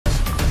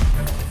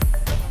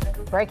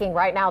Breaking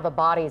right now, the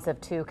bodies of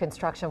two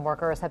construction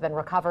workers have been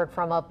recovered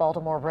from a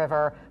Baltimore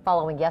river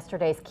following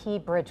yesterday's Key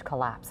Bridge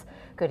collapse.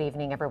 Good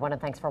evening, everyone,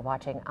 and thanks for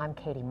watching. I'm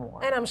Katie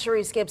Moore. And I'm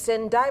Cherise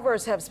Gibson.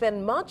 Divers have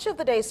spent much of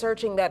the day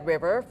searching that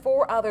river.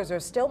 4 others are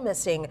still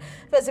missing.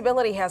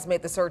 Visibility has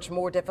made the search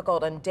more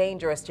difficult and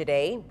dangerous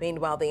today.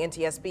 Meanwhile, the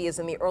NTSB is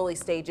in the early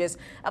stages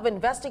of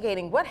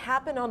investigating what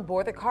happened on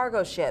board the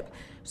cargo ship.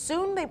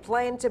 Soon they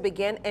plan to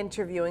begin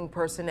interviewing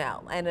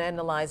personnel and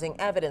analyzing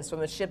evidence from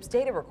the ship's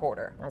data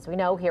recorder. As we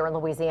know, here in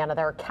Louisiana,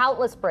 there are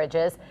countless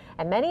bridges,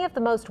 and many of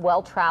the most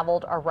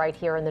well-traveled are right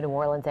here in the New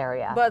Orleans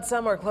area. But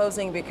some are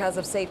closing because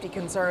of safety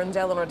concerns.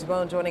 Eleanor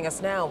Tabone joining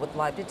us now with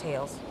live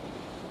details.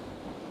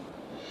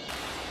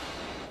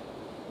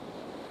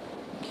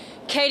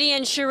 Katie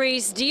and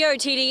Cherise,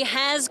 DOTD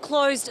has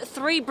closed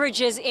 3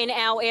 bridges in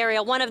our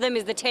area. One of them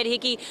is the Ted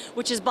Hickey,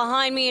 which is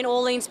behind me in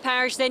Orleans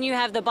Parish. Then you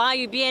have the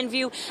Bayou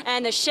Bienview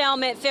and the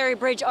Chalmette Ferry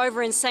Bridge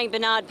over in St.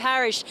 Bernard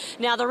Parish.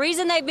 Now, the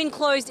reason they've been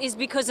closed is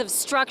because of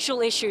structural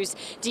issues.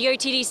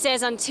 DOTD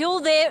says until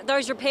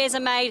those repairs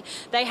are made,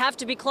 they have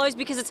to be closed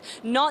because it's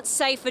not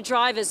safe for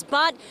drivers,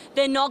 but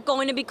they're not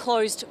going to be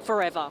closed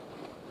forever.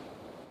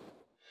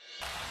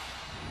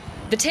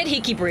 The Ted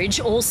Hickey Bridge,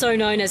 also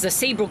known as the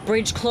Seabrook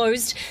Bridge,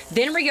 closed,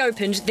 then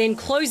reopened, then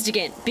closed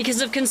again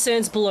because of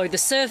concerns below the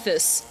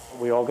surface.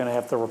 We are going to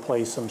have to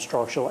replace some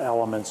structural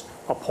elements.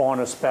 Upon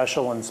a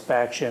special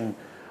inspection,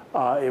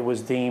 it was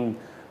deemed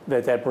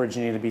that that bridge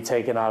needed to be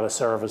taken out of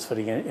service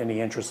in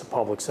the interest of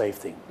public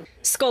safety.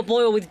 Scott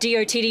Boyle with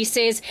DOTD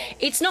says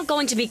it's not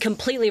going to be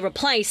completely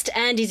replaced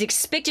and is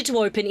expected to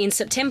open in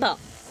September.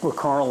 We're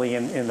currently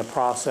in the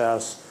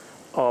process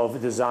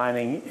of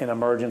designing an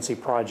emergency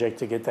project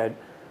to get that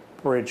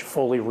bridge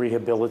fully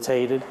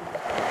rehabilitated.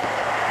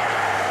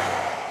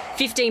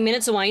 15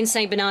 minutes away in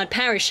St. Bernard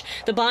Parish,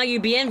 the Bayou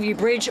Bienview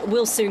Bridge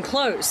will soon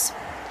close.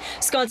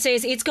 Scott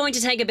says it's going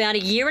to take about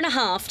 1.5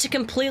 years to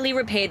completely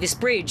repair this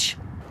bridge.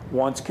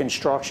 Once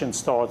construction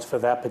starts for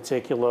that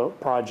particular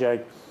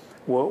project,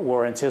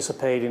 we're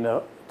anticipating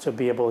to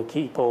be able to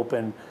keep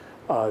open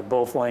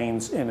both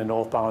lanes in the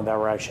northbound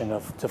direction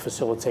to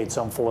facilitate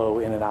some flow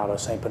in and out of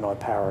St. Bernard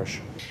Parish.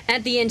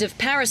 At the end of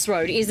Paris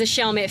Road is the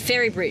Chalmette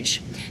Ferry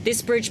Bridge.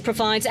 This bridge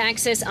provides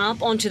access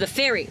up onto the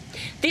ferry.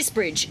 This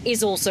bridge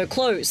is also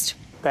closed.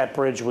 That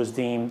bridge was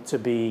deemed to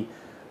be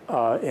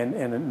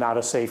in not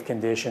a safe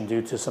condition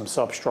due to some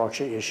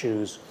substructure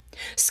issues.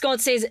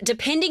 Scott says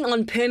depending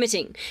on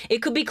permitting, it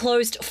could be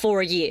closed for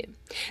 1 year.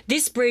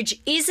 This bridge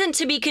isn't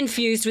to be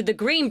confused with the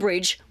Green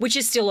Bridge, which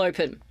is still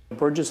open.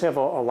 Bridges have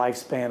a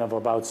lifespan of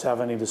about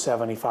 70 to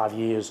 75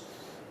 years,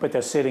 but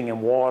they're sitting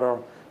in water.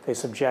 They're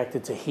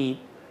subjected to heat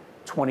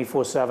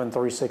 24/7,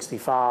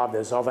 365.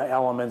 There's other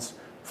elements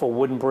for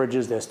wooden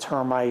bridges. There's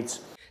termites.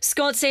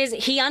 Scott says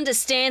he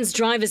understands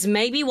drivers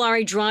may be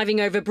worried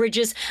driving over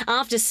bridges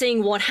after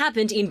seeing what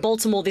happened in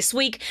Baltimore this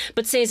week,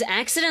 but says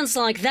accidents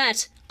like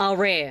that are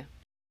rare.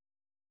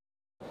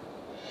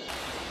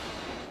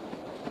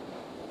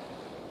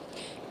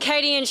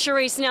 Katie and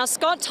Cherise, now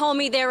Scott told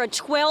me there are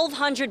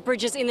 1,200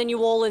 bridges in the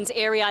New Orleans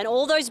area, and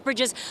all those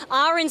bridges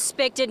are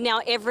inspected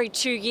now every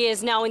 2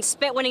 years. Now,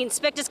 when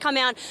inspectors come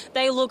out,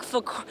 they look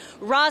for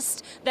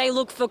rust, they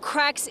look for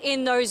cracks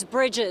in those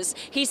bridges.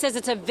 He says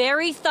it's a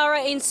very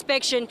thorough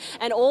inspection,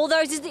 and all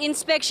those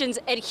inspections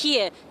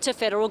adhere to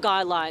federal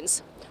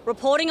guidelines.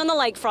 Reporting on the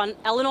lakefront,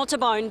 Eleanor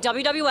Tabone,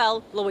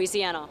 WWL,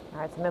 Louisiana. All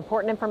right, some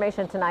important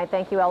information tonight.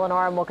 Thank you,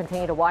 Eleanor, and we'll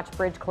continue to watch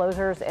bridge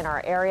closures in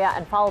our area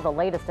and follow the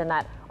latest in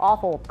that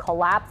awful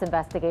collapse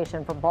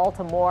investigation from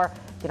Baltimore.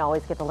 You can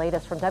always get the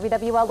latest from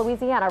WWL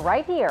Louisiana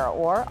right here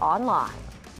or online.